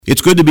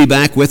It's good to be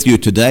back with you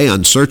today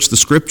on Search the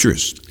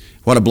Scriptures.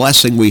 What a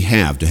blessing we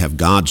have to have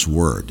God's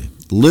Word,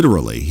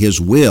 literally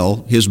His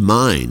will, His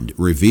mind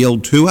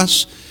revealed to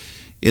us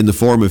in the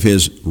form of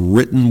His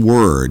written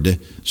Word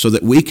so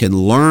that we can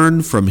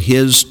learn from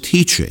His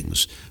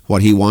teachings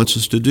what He wants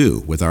us to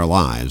do with our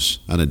lives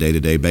on a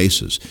day-to-day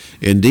basis.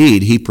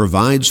 Indeed, He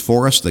provides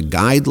for us the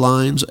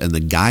guidelines and the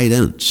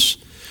guidance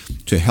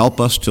to help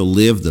us to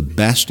live the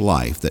best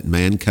life that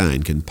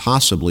mankind can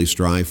possibly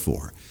strive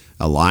for.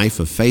 A life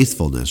of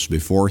faithfulness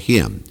before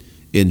Him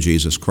in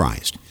Jesus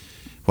Christ.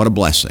 What a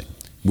blessing.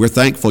 We're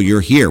thankful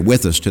you're here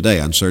with us today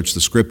on Search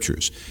the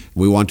Scriptures.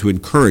 We want to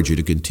encourage you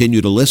to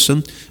continue to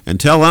listen and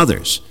tell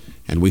others,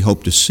 and we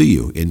hope to see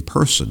you in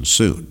person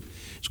soon.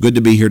 It's good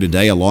to be here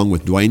today along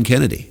with Dwayne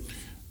Kennedy.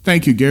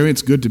 Thank you, Gary.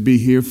 It's good to be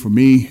here for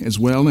me as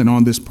well and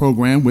on this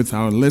program with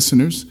our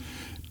listeners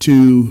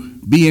to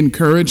be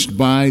encouraged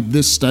by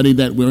this study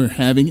that we're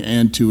having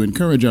and to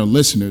encourage our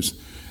listeners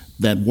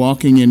that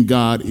walking in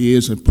God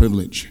is a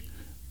privilege.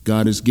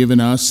 God has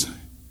given us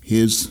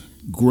His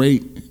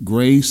great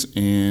grace,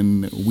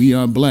 and we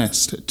are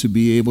blessed to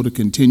be able to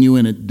continue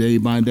in it day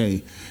by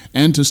day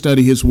and to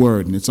study His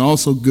Word. And it's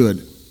also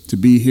good to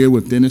be here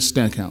with Dennis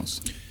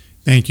Stackhouse.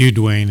 Thank you,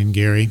 Dwayne and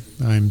Gary.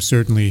 I'm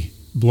certainly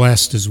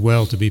blessed as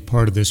well to be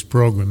part of this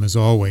program as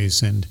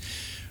always. And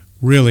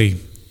really,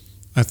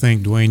 I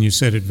think, Dwayne, you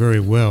said it very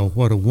well.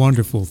 What a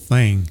wonderful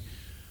thing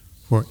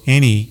for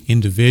any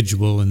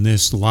individual in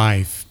this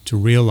life to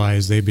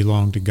realize they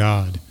belong to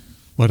God.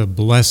 What a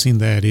blessing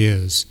that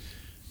is,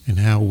 and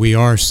how we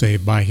are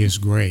saved by His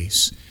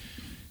grace.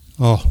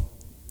 Oh,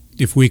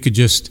 if we could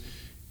just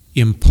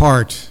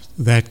impart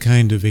that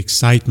kind of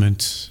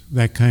excitement,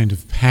 that kind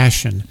of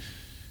passion,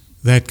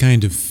 that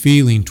kind of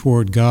feeling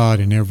toward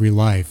God in every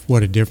life,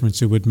 what a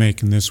difference it would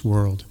make in this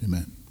world.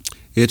 Amen.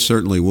 It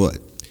certainly would.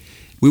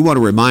 We want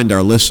to remind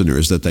our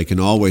listeners that they can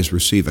always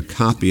receive a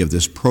copy of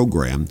this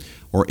program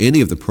or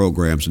any of the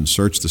programs in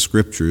Search the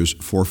Scriptures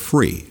for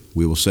free.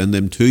 We will send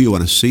them to you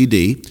on a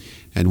CD,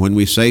 and when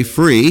we say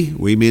free,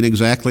 we mean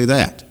exactly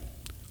that.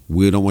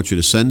 We don't want you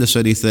to send us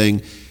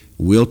anything.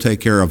 We'll take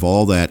care of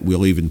all that.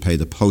 We'll even pay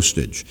the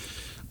postage.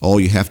 All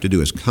you have to do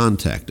is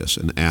contact us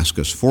and ask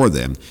us for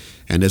them.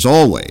 And as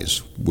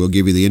always, we'll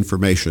give you the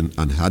information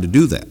on how to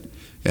do that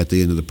at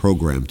the end of the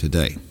program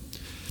today.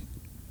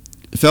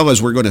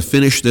 Fellas, we're going to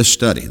finish this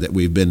study that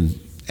we've been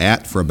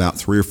at for about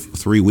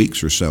three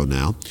weeks or so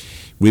now.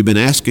 We've been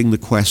asking the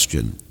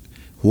question,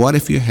 what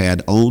if you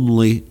had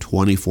only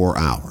 24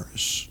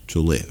 hours to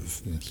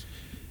live? Yes.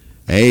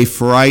 A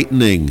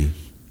frightening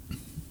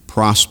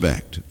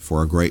prospect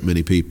for a great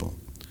many people.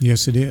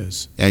 Yes, it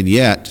is. And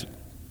yet,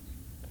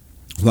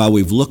 while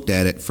we've looked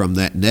at it from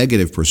that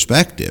negative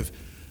perspective,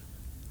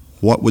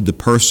 what would the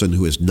person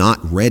who is not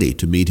ready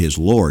to meet his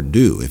Lord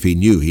do if he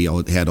knew he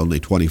had only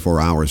 24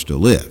 hours to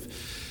live?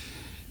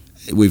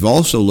 We've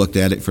also looked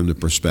at it from the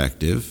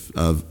perspective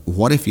of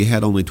what if you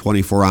had only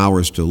 24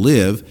 hours to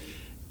live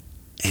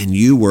and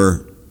you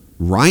were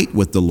right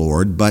with the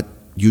Lord, but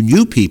you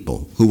knew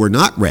people who were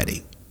not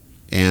ready.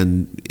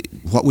 And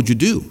what would you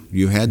do?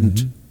 You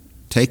hadn't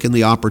taken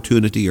the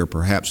opportunity or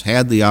perhaps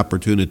had the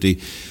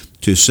opportunity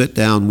to sit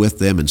down with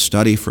them and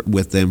study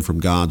with them from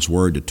God's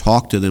Word, to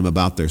talk to them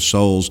about their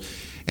souls,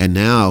 and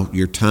now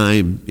your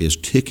time is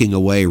ticking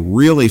away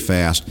really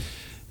fast.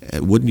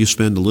 Wouldn't you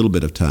spend a little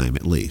bit of time,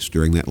 at least,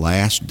 during that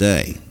last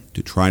day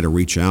to try to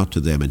reach out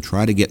to them and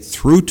try to get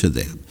through to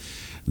them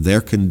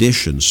their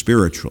condition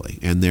spiritually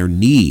and their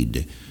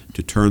need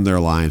to turn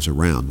their lives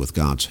around with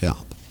God's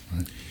help?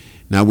 Right.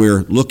 Now,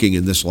 we're looking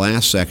in this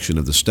last section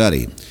of the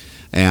study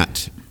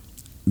at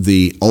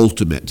the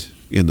ultimate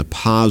in the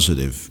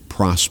positive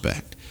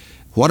prospect.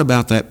 What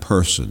about that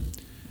person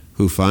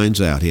who finds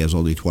out he has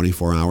only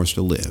 24 hours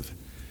to live,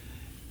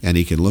 and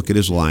he can look at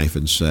his life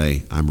and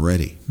say, I'm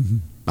ready. Mm-hmm.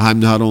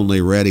 I'm not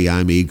only ready,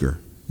 I'm eager.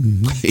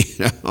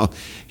 Mm-hmm.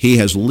 He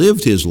has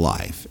lived his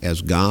life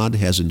as God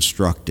has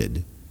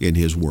instructed in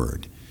His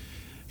Word.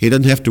 He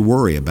doesn't have to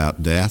worry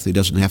about death. He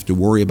doesn't have to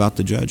worry about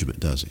the judgment,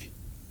 does he?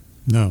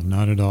 No,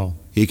 not at all.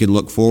 He can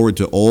look forward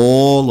to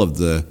all of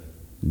the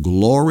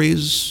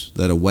glories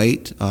that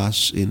await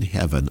us in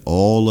heaven,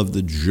 all of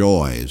the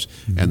joys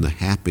and the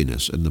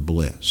happiness and the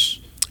bliss.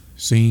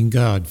 Seeing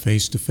God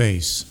face to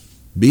face.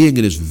 Being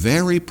in His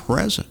very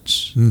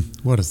presence.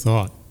 What a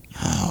thought.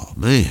 Oh,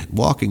 man,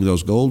 walking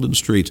those golden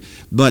streets.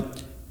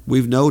 But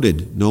we've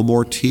noted no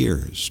more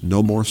tears,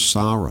 no more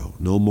sorrow,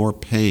 no more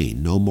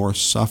pain, no more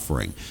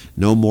suffering,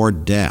 no more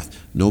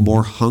death, no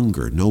more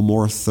hunger, no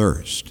more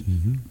thirst.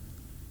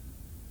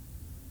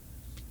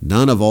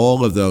 None of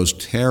all of those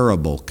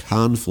terrible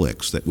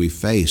conflicts that we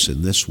face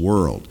in this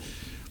world,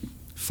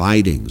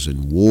 fightings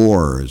and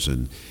wars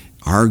and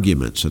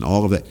arguments and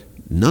all of that,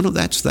 none of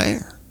that's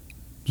there.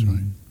 That's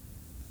right.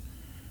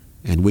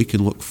 And we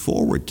can look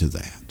forward to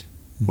that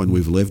when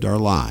we've lived our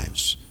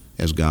lives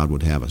as God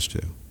would have us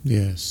to.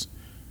 Yes.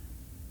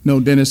 No,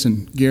 Dennis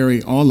and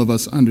Gary, all of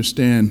us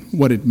understand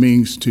what it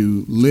means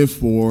to live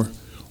for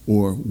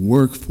or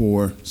work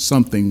for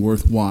something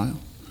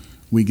worthwhile.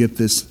 We get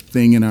this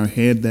thing in our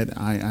head that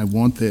I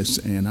want this,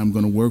 and I'm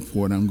going to work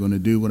for it. I'm going to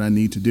do what I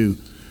need to do.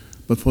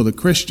 But for the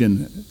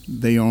Christian,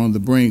 they are on the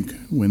brink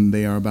when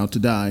they are about to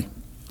die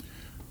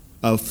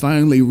of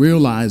finally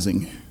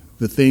realizing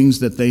the things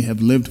that they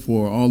have lived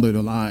for all their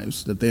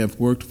lives, that they have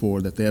worked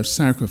for, that they have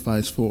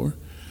sacrificed for,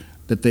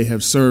 that they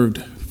have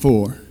served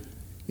for.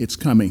 It's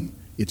coming.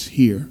 It's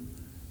here.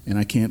 And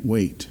I can't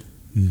wait.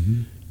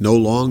 Mm-hmm. No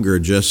longer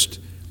just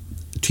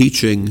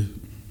teaching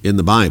in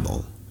the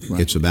Bible.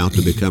 Right. It's about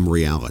to become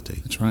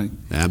reality. That's right.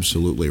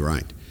 Absolutely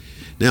right.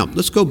 Now,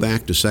 let's go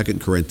back to 2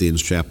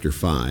 Corinthians chapter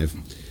 5,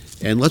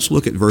 and let's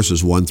look at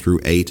verses 1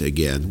 through 8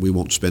 again. We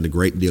won't spend a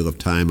great deal of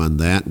time on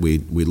that. We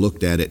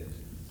looked at it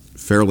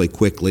fairly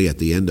quickly at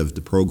the end of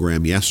the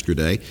program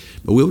yesterday,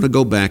 but we want to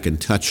go back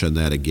and touch on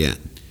that again.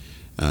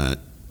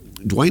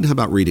 Dwayne, how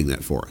about reading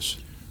that for us?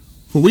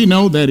 For we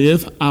know that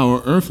if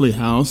our earthly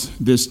house,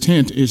 this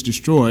tent, is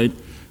destroyed,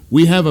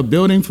 we have a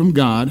building from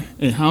God,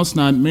 a house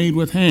not made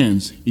with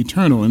hands,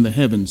 eternal in the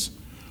heavens.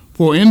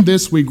 For in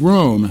this we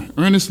groan,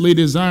 earnestly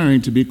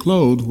desiring to be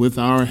clothed with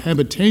our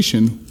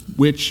habitation,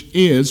 which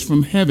is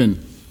from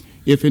heaven,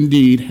 if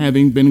indeed,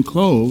 having been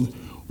clothed,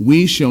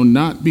 we shall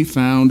not be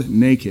found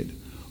naked.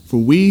 For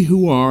we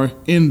who are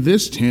in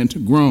this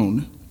tent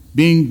groan,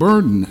 being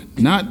burdened,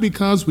 not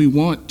because we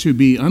want to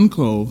be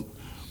unclothed,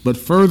 but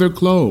further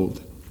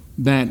clothed,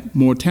 that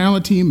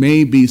mortality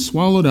may be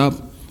swallowed up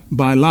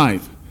by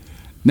life.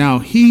 Now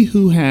he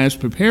who has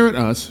prepared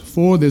us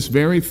for this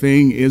very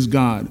thing is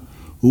God,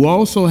 who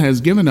also has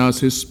given us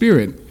his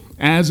Spirit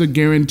as a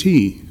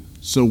guarantee.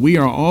 So we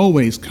are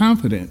always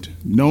confident,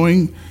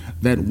 knowing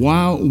that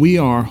while we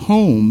are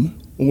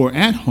home or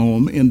at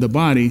home in the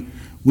body,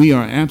 we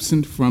are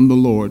absent from the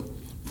Lord,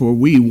 for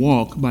we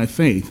walk by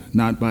faith,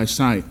 not by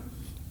sight.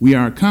 We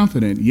are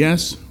confident,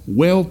 yes,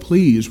 well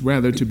pleased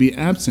rather to be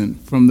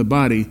absent from the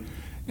body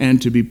and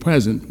to be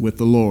present with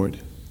the Lord.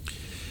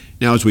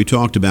 Now, as we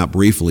talked about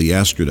briefly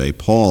yesterday,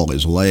 Paul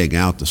is laying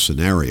out the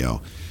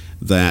scenario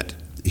that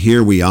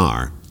here we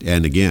are,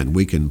 and again,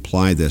 we can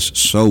apply this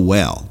so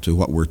well to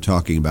what we're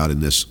talking about in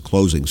this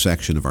closing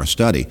section of our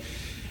study.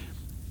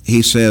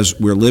 He says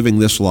we're living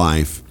this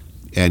life,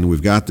 and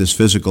we've got this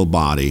physical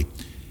body,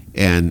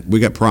 and we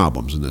got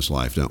problems in this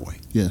life, don't we?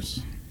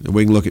 Yes. And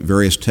we can look at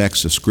various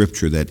texts of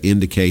Scripture that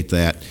indicate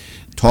that,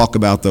 talk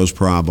about those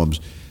problems,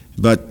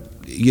 but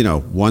you know,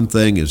 one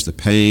thing is the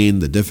pain,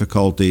 the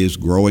difficulties,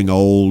 growing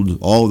old,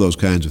 all of those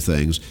kinds of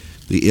things,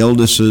 the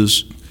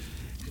illnesses.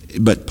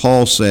 But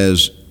Paul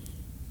says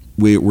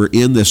we're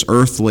in this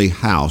earthly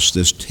house,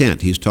 this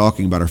tent. He's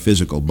talking about our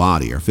physical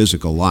body, our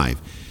physical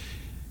life.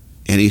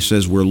 And he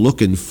says we're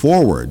looking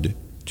forward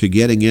to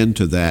getting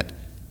into that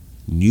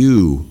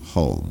new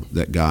home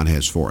that God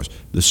has for us,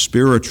 the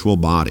spiritual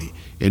body.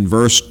 In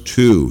verse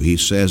 2, he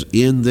says,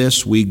 in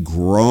this we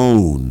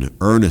groan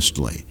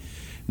earnestly.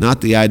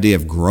 Not the idea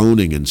of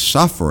groaning and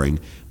suffering,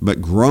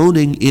 but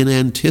groaning in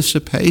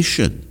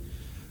anticipation,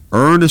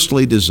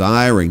 earnestly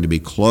desiring to be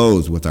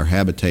clothed with our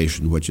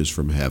habitation which is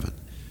from heaven.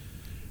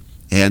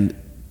 And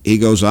he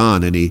goes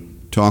on and he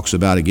talks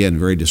about, again,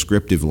 very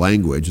descriptive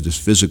language, this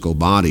physical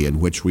body in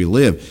which we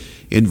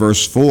live. In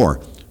verse 4,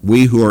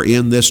 we who are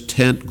in this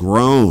tent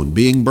groan,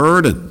 being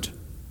burdened.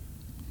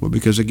 Well,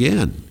 because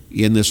again,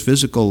 in this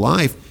physical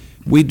life,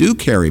 we do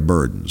carry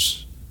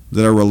burdens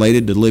that are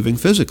related to living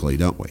physically,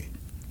 don't we?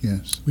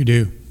 Yes, we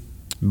do.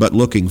 But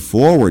looking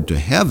forward to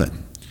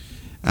heaven,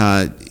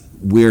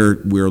 we're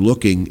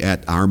looking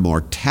at our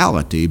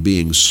mortality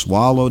being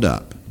swallowed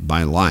up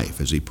by life,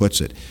 as he puts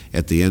it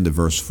at the end of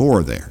verse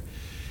 4 there.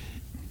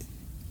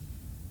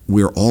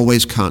 We're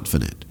always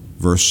confident,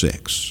 verse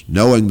 6,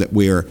 knowing that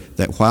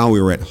while we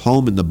are at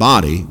home in the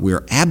body, we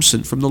are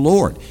absent from the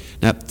Lord.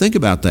 Now, think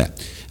about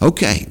that.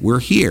 Okay, we're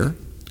here,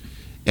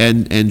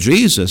 and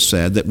Jesus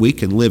said that we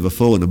can live a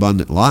full and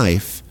abundant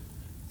life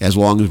as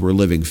long as we're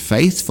living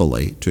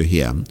faithfully to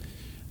him,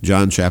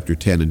 John chapter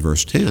 10 and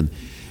verse 10.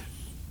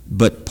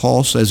 But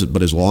Paul says,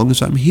 but as long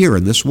as I'm here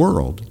in this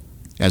world,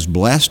 as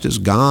blessed as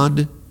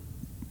God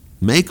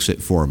makes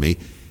it for me,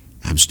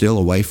 I'm still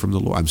away from the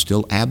Lord. I'm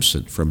still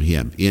absent from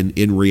him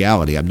in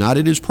reality. I'm not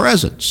in his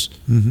presence.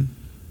 Mm-hmm.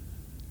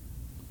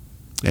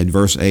 And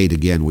verse 8,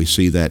 again, we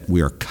see that we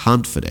are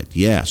confident,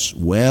 yes,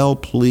 well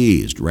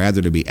pleased,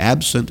 rather to be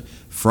absent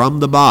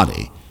from the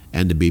body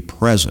and to be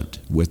present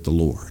with the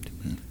Lord.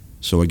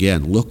 So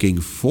again, looking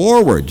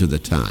forward to the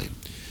time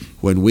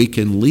when we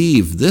can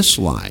leave this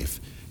life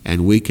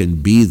and we can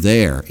be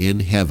there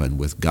in heaven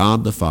with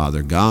God the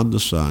Father, God the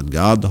Son,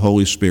 God the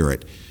Holy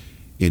Spirit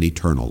in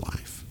eternal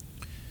life.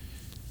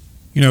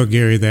 You know,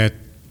 Gary, that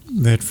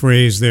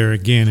phrase there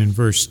again in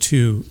verse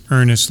 2,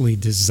 earnestly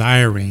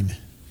desiring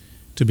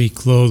to be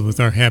clothed with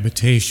our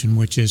habitation,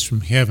 which is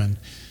from heaven.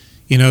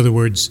 In other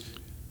words,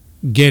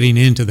 getting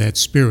into that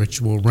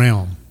spiritual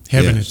realm,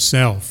 heaven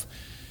itself.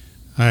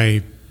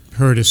 I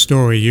heard a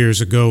story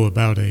years ago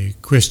about a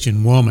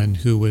Christian woman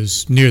who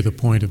was near the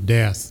point of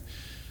death.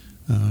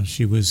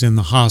 She was in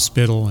the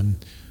hospital,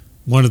 and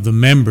one of the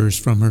members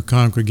from her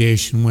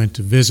congregation went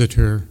to visit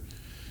her,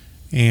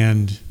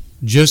 and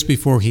just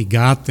before he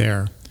got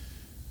there,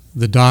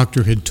 the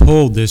doctor had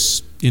told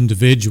this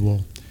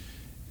individual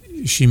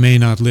she may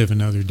not live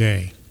another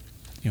day.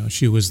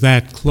 She was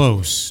that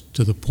close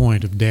to the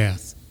point of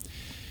death.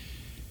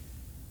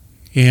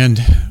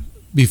 And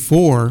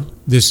before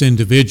this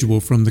individual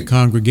from the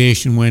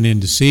congregation went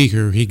in to see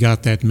her, he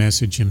got that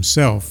message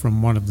himself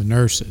from one of the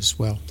nurses.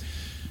 Well,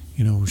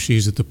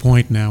 she's at the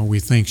point now we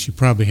think she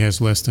probably has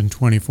less than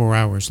 24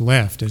 hours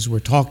left, as we're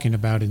talking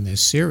about in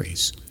this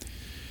series.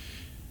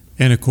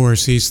 And of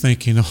course, he's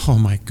thinking, oh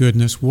my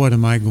goodness, what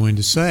am I going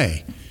to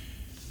say?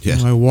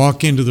 Yes. I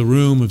walk into the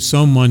room of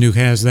someone who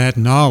has that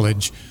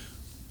knowledge.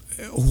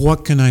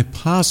 What can I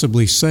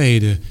possibly say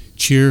to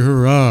cheer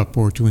her up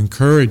or to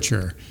encourage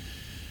her?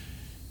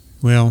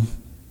 Well,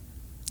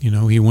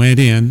 he went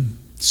in,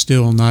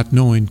 still not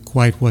knowing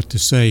quite what to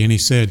say, and he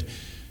said,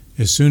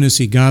 as soon as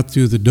he got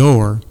through the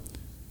door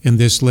and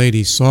this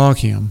lady saw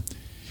him,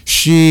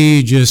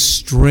 she just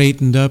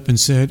straightened up and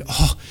said,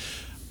 oh,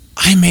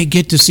 I may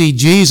get to see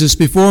Jesus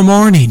before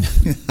morning.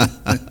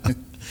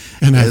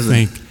 And I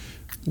think,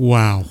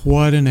 wow,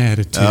 what an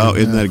attitude. Oh,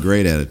 isn't that a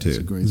great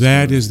attitude?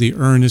 That is the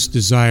earnest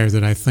desire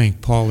that I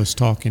think Paul is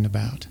talking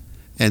about.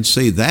 And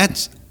see,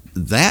 that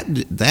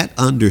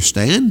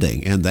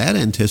understanding and that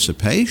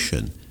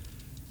anticipation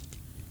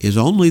is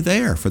only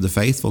there for the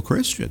faithful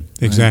Christian.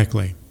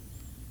 Exactly. Right?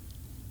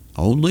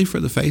 Only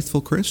for the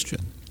faithful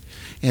Christian.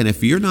 And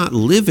if you're not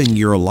living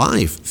your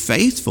life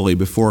faithfully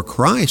before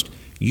Christ,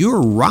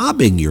 you're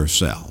robbing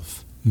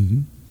yourself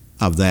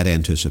of that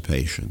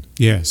anticipation.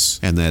 Yes.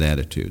 And that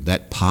attitude,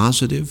 that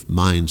positive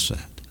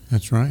mindset.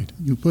 That's right.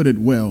 You put it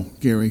well,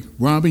 Gary.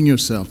 Robbing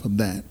yourself of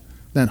that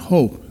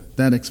hope,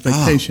 that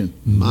expectation.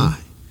 Oh, my.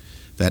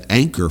 That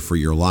anchor for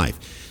your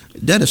life.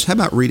 Dennis, how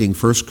about reading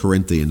 1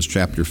 Corinthians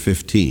chapter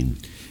 15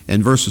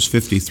 and verses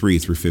 53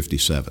 through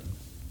 57?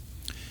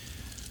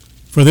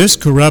 For this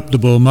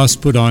corruptible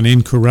must put on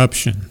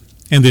incorruption,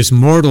 and this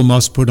mortal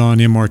must put on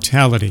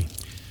immortality.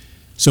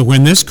 So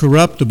when this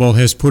corruptible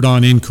has put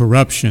on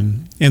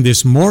incorruption, and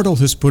this mortal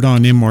has put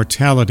on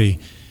immortality,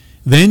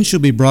 then shall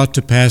be brought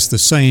to pass the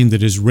saying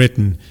that is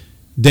written,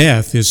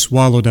 Death is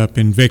swallowed up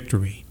in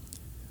victory.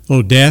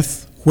 O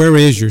death, where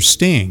is your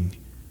sting?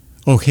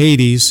 O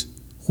Hades,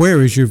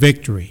 where is your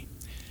victory?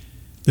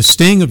 The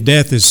sting of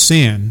death is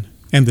sin,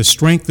 and the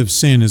strength of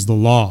sin is the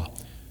law.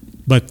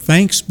 But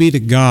thanks be to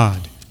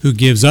God, who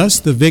gives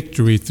us the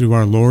victory through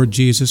our Lord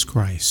Jesus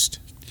Christ.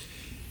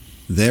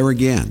 There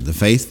again, the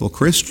faithful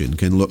Christian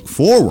can look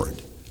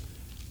forward,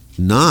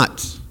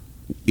 not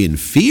in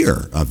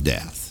fear of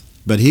death,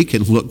 but he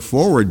can look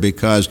forward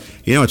because,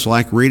 it's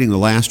like reading the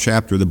last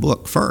chapter of the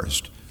book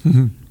first.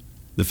 Mm-hmm.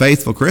 The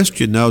faithful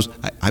Christian knows,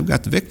 I've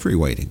got the victory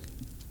waiting.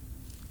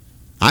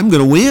 I'm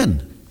going to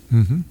win.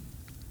 Mm-hmm.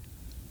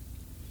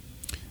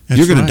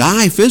 You're going to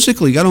die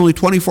physically. You got only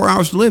 24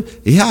 hours to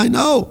live. Yeah, I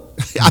know.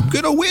 I'm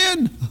going to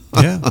win.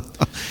 Yeah.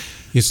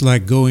 It's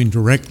like going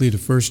directly to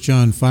 1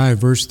 John 5,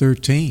 verse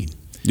 13.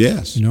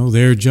 Yes.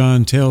 There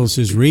John tells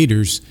his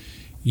readers,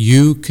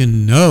 you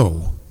can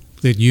know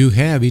that you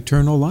have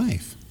eternal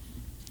life.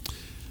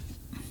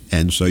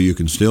 And so you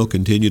can still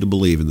continue to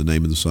believe in the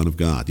name of the Son of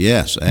God.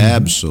 Yes,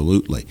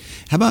 absolutely.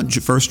 How about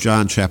 1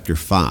 John chapter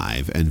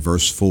 5 and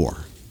verse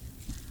 4?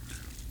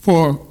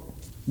 For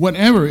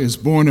whatever is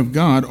born of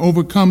God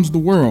overcomes the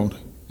world,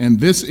 and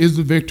this is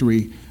the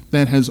victory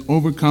that has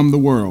overcome the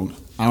world,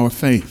 our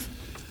faith.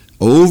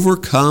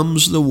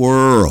 Overcomes the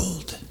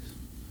world.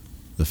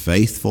 The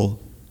faithful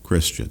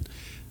Christian,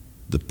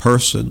 the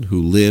person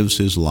who lives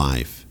his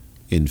life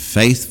in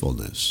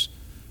faithfulness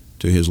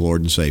to his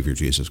Lord and Savior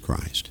Jesus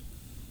Christ.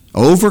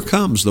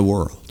 Overcomes the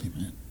world.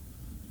 Amen.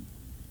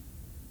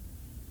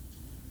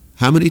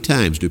 How many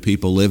times do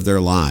people live their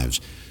lives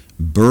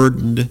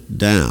burdened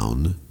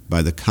down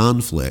by the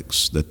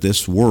conflicts that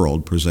this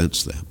world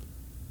presents them?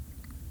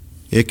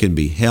 It can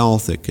be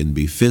health, it can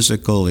be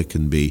physical, it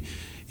can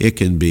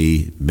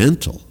be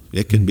mental,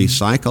 it can be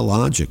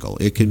psychological,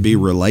 it can be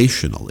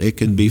relational, it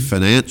can be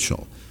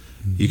financial.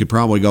 You could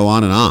probably go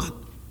on and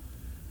on.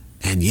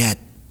 And yet,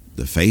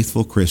 the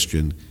faithful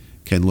Christian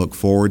can look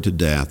forward to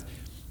death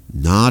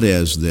not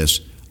as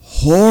this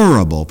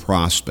horrible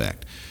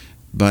prospect,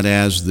 but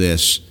as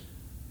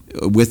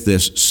with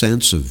this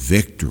sense of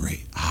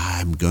victory.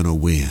 I'm going to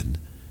win.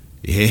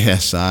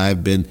 Yes, I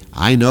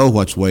know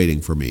what's waiting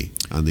for me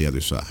on the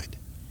other side.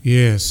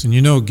 Yes,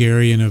 and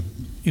Gary, in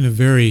a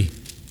very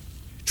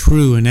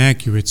true and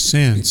accurate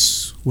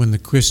sense, when the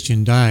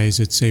Christian dies,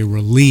 it's a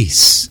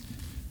release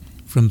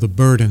from the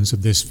burdens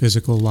of this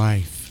physical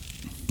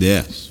life.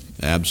 Yes,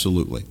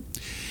 absolutely.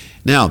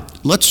 Now,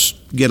 let's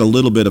get a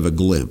little bit of a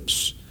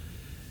glimpse.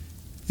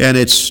 And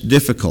it's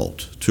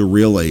difficult to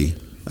really,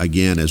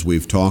 again, as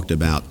we've talked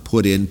about,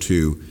 put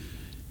into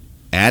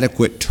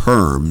adequate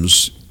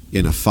terms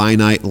in a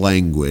finite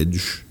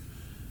language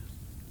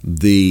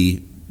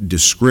the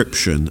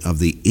description of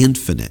the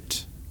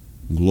infinite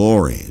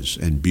glories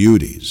and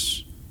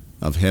beauties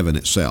of heaven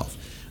itself.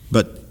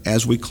 But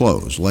as we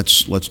close,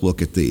 let's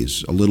look at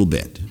these a little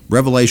bit.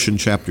 Revelation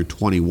chapter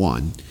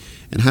 21,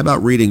 and how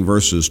about reading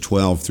verses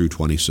 12 through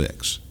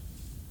 26?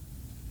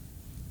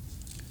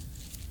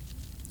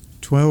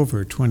 12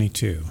 or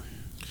 22?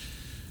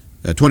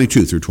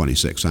 22 through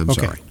 26, I'm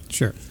sorry.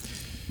 Sure.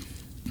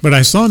 But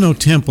I saw no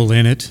temple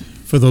in it,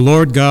 for the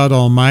Lord God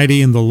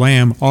Almighty and the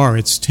Lamb are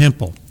its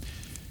temple.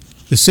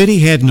 The city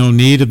had no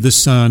need of the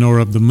sun or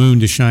of the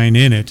moon to shine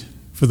in it,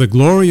 for the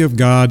glory of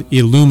God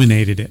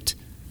illuminated it.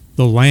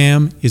 The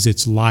Lamb is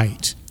its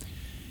light.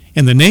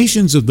 And the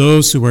nations of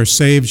those who are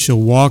saved shall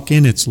walk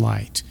in its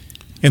light,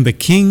 and the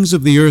kings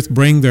of the earth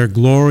bring their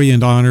glory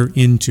and honor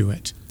into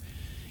it.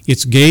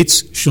 Its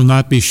gates shall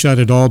not be shut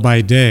at all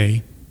by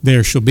day,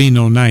 there shall be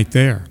no night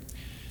there.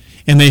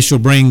 And they shall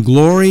bring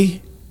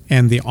glory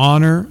and the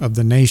honor of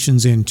the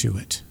nations into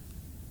it.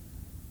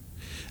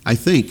 I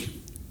think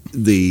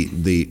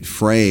the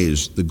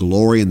phrase, the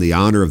glory and the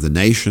honor of the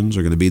nations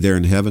are going to be there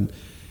in heaven.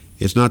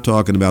 It's not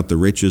talking about the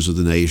riches of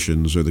the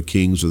nations or the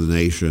kings of the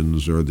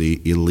nations or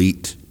the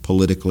elite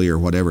politically or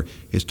whatever.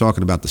 It's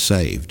talking about the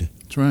saved.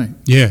 That's right.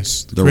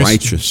 Yes. The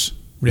righteous.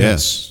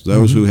 Yes.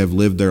 Those who have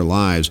lived their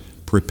lives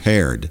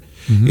prepared.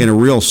 In a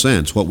real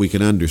sense, what we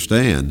can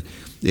understand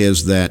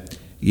is that,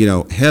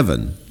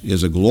 heaven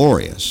is a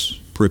glorious,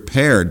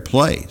 prepared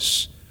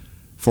place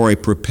for a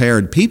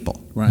prepared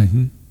people. Right.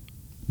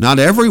 Not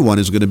everyone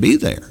is going to be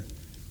there.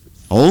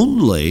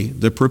 Only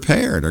the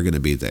prepared are going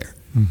to be there.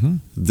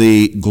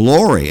 The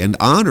glory and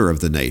honor of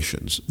the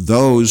nations,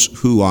 those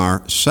who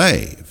are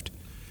saved.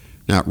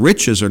 Now,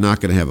 riches are not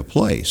going to have a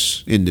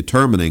place in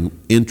determining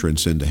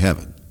entrance into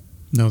heaven.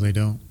 No, they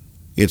don't.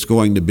 It's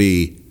going to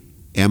be,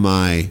 am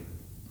I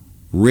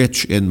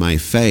rich in my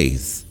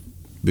faith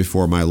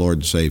before my Lord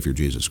and Savior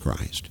Jesus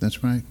Christ?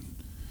 That's right.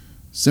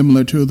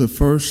 Similar to the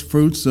first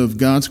fruits of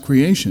God's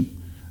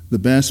creation, the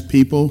best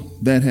people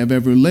that have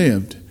ever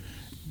lived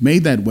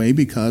made that way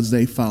because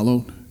they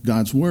followed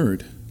God's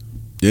word.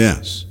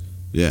 Yes,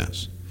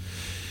 yes.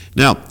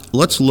 Now,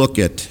 let's look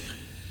at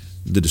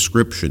the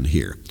description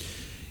here.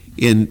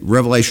 In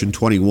Revelation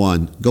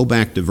 21, go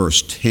back to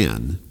verse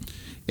 10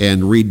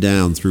 and read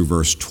down through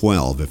verse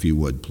 12, if you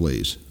would,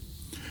 please.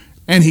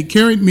 And he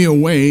carried me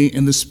away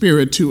in the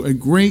Spirit to a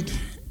great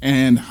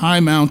and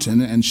high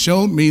mountain, and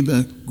showed me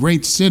the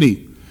great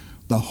city,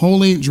 the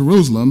holy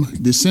Jerusalem,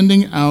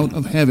 descending out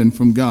of heaven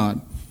from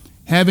God,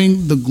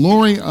 having the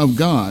glory of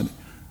God.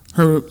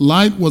 Her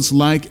light was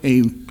like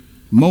a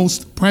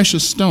most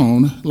precious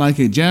stone, like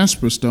a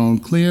jasper stone,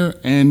 clear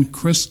and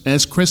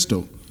as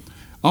crystal.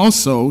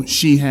 Also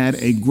she had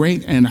a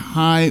great and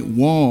high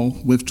wall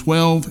with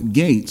 12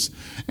 gates,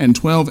 and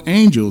 12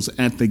 angels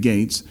at the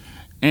gates,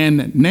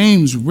 and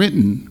names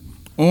written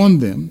on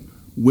them,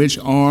 which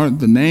are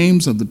the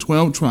names of the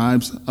 12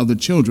 tribes of the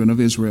children of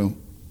Israel.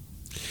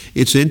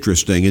 It's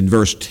interesting, in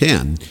verse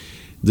 10,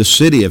 the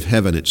city of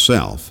heaven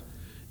itself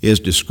is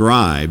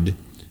described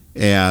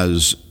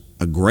as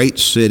a great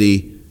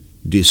city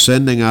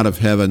descending out of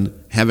heaven,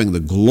 having the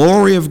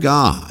glory of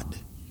God,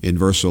 in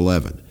verse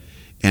 11.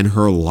 And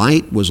her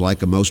light was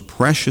like a most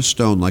precious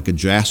stone, like a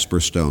jasper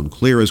stone,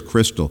 clear as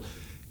crystal.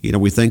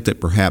 We think that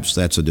perhaps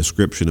that's a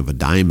description of a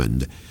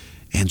diamond.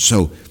 And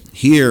so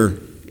here,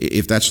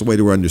 if that's the way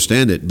to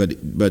understand it,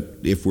 but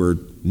if we're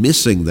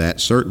missing that,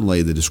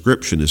 certainly the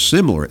description is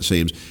similar, it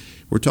seems.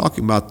 We're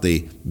talking about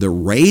the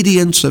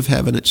radiance of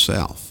heaven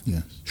itself,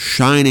 yes,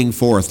 shining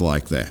forth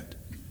like that.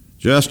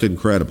 Just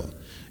incredible.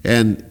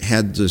 And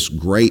had this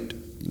great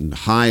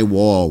high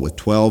wall with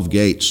 12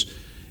 gates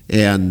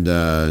and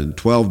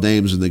 12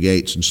 names in the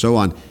gates and so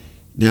on.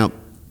 Now,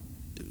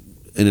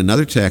 in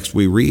another text,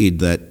 we read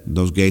that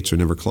those gates are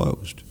never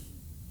closed.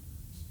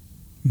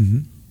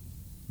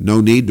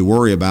 No need to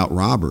worry about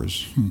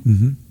robbers.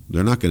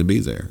 They're not going to be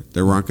there.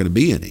 There aren't going to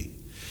be any.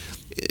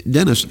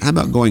 Dennis, how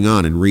about going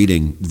on and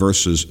reading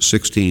verses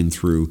 16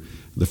 through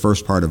the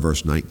first part of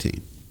verse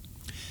 19?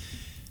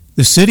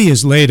 The city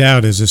is laid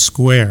out as a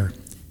square.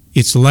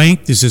 Its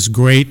length is as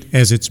great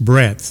as its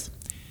breadth.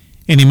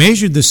 And he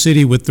measured the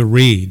city with the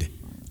reed.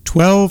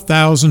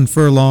 12,000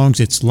 furlongs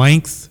its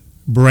length,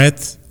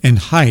 breadth, and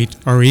height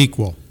are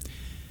equal.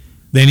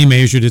 Then he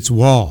measured its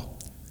wall,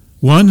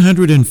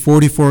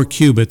 144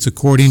 cubits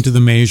according to the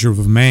measure of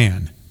a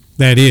man,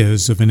 that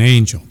is, of an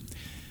angel.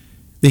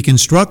 The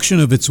construction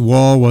of its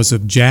wall was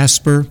of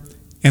jasper,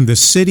 and the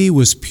city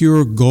was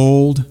pure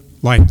gold,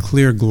 like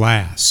clear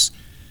glass.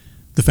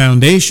 The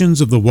foundations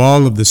of the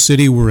wall of the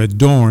city were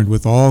adorned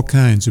with all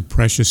kinds of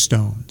precious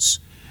stones.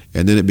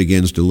 And then it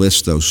begins to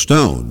list those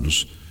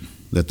stones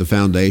that the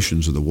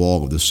foundations of the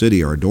wall of the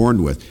city are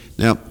adorned with.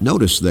 Now,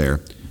 notice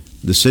there,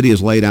 the city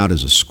is laid out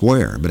as a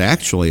square, but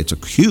actually it's a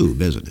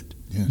cube, isn't it?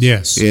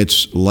 Yes.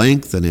 Its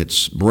length and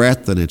its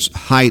breadth and its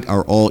height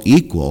are all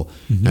equal.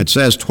 It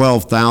says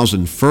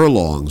 12,000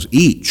 furlongs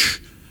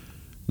each.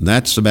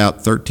 That's about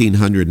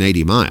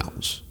 1,380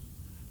 miles.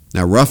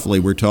 Now, roughly,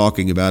 we're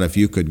talking about, if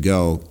you could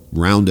go,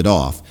 round it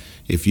off,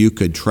 if you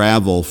could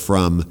travel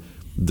from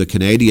the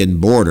Canadian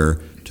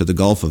border to the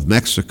Gulf of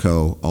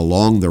Mexico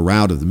along the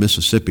route of the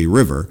Mississippi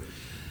River,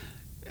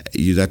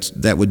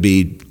 that would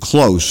be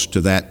close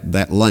to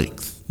that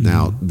length.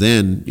 Now,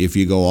 then, if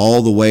you go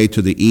all the way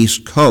to the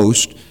East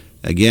Coast,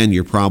 again,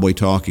 you're probably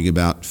talking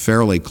about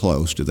fairly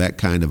close to that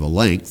kind of a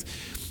length.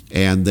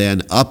 and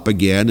then up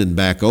again and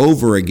back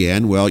over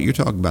again, well, you're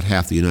talking about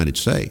half the United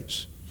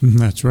States.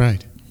 That's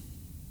right.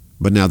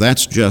 But now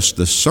that's just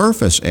the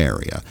surface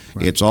area.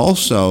 Right. It's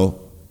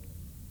also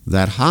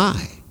that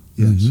high.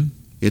 Yes.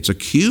 It's a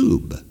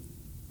cube.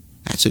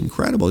 That's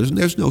incredible.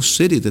 There's no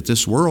city that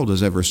this world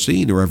has ever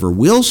seen or ever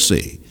will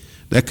see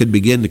that could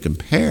begin to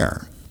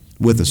compare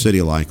with a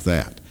city like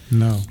that.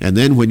 No. And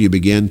then when you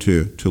begin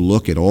to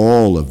look at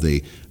all of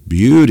the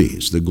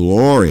beauties, the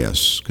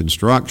glorious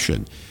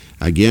construction,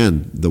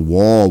 again, the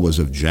wall was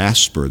of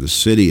jasper, the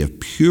city of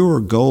pure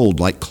gold,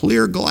 like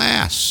clear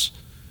glass.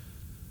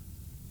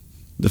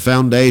 The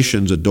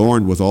foundations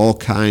adorned with all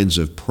kinds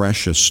of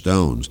precious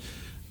stones.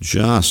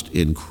 Just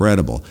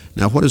incredible.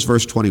 Now, what does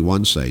verse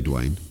 21 say,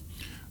 Dwayne?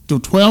 The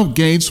 12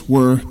 gates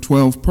were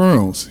 12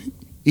 pearls.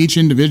 Each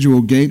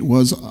individual gate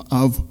was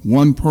of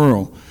one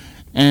pearl,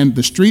 and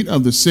the street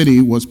of the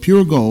city was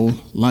pure gold,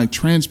 like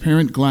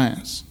transparent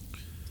glass.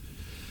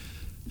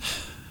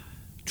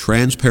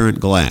 Transparent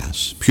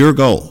glass, pure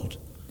gold.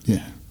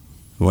 Yeah.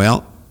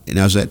 Well,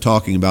 now is that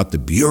talking about the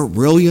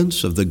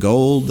brilliance of the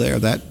gold there?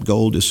 That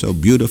gold is so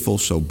beautiful,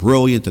 so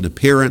brilliant in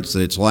appearance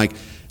that it's like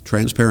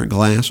transparent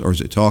glass, or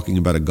is it talking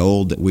about a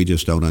gold that we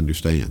just don't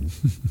understand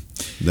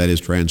that is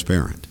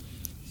transparent?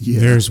 Yeah.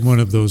 There's one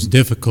of those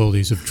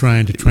difficulties of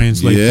trying to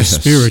translate Yes.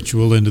 the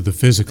spiritual into the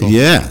physical.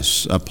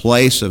 Yes, a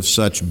place of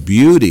such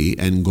beauty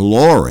and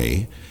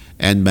glory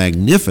and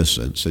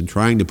magnificence, and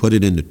trying to put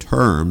it into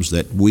terms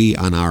that we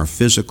on our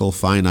physical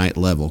finite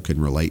level can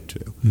relate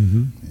to.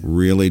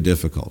 Really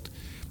difficult.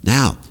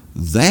 Now,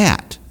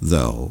 that,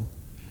 though,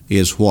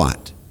 is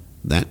what?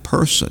 That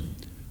person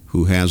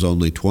who has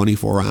only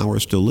 24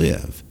 hours to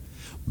live,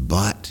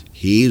 but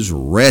he's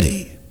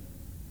ready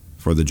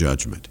for the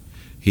judgment.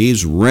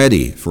 He's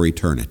ready for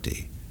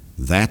eternity.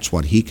 That's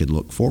what he can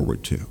look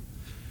forward to.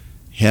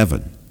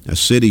 Heaven, a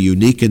city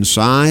unique in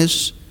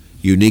size,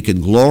 unique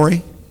in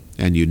glory,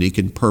 and unique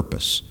in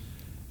purpose.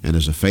 And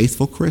as a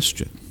faithful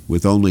Christian,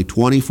 with only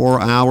 24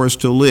 hours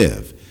to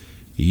live,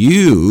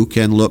 you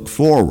can look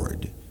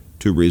forward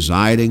to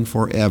residing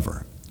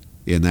forever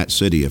in that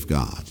city of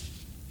God,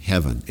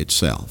 heaven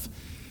itself.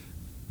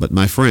 But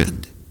my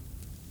friend,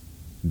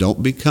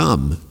 don't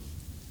become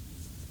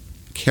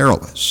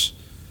careless.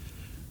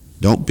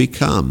 Don't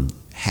become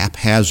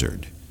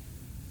haphazard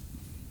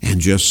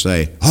and just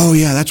say, oh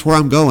yeah, that's where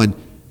I'm going,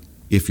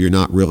 if you're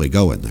not really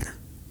going there.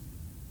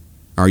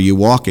 Are you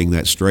walking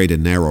that straight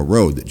and narrow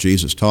road that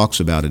Jesus talks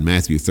about in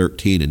Matthew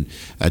 13 and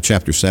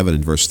chapter 7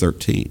 and verse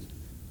 13?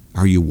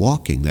 Are you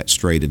walking that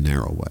straight and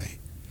narrow way?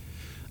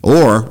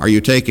 Or are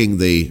you taking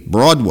the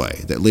broad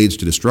way that leads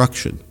to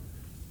destruction,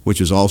 which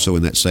is also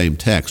in that same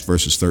text,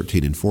 verses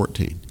 13 and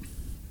 14?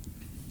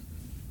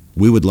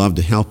 We would love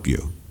to help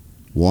you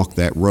walk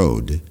that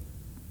road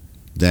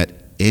that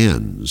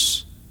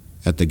ends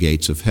at the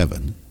gates of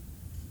heaven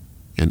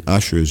and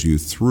ushers you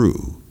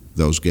through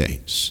those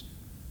gates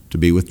to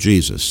be with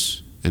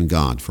Jesus and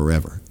God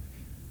forever.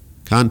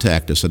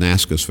 Contact us and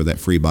ask us for that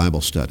free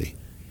Bible study,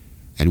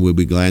 and we'll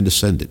be glad to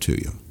send it to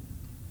you.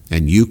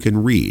 And you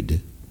can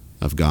read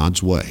of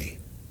God's way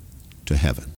to heaven.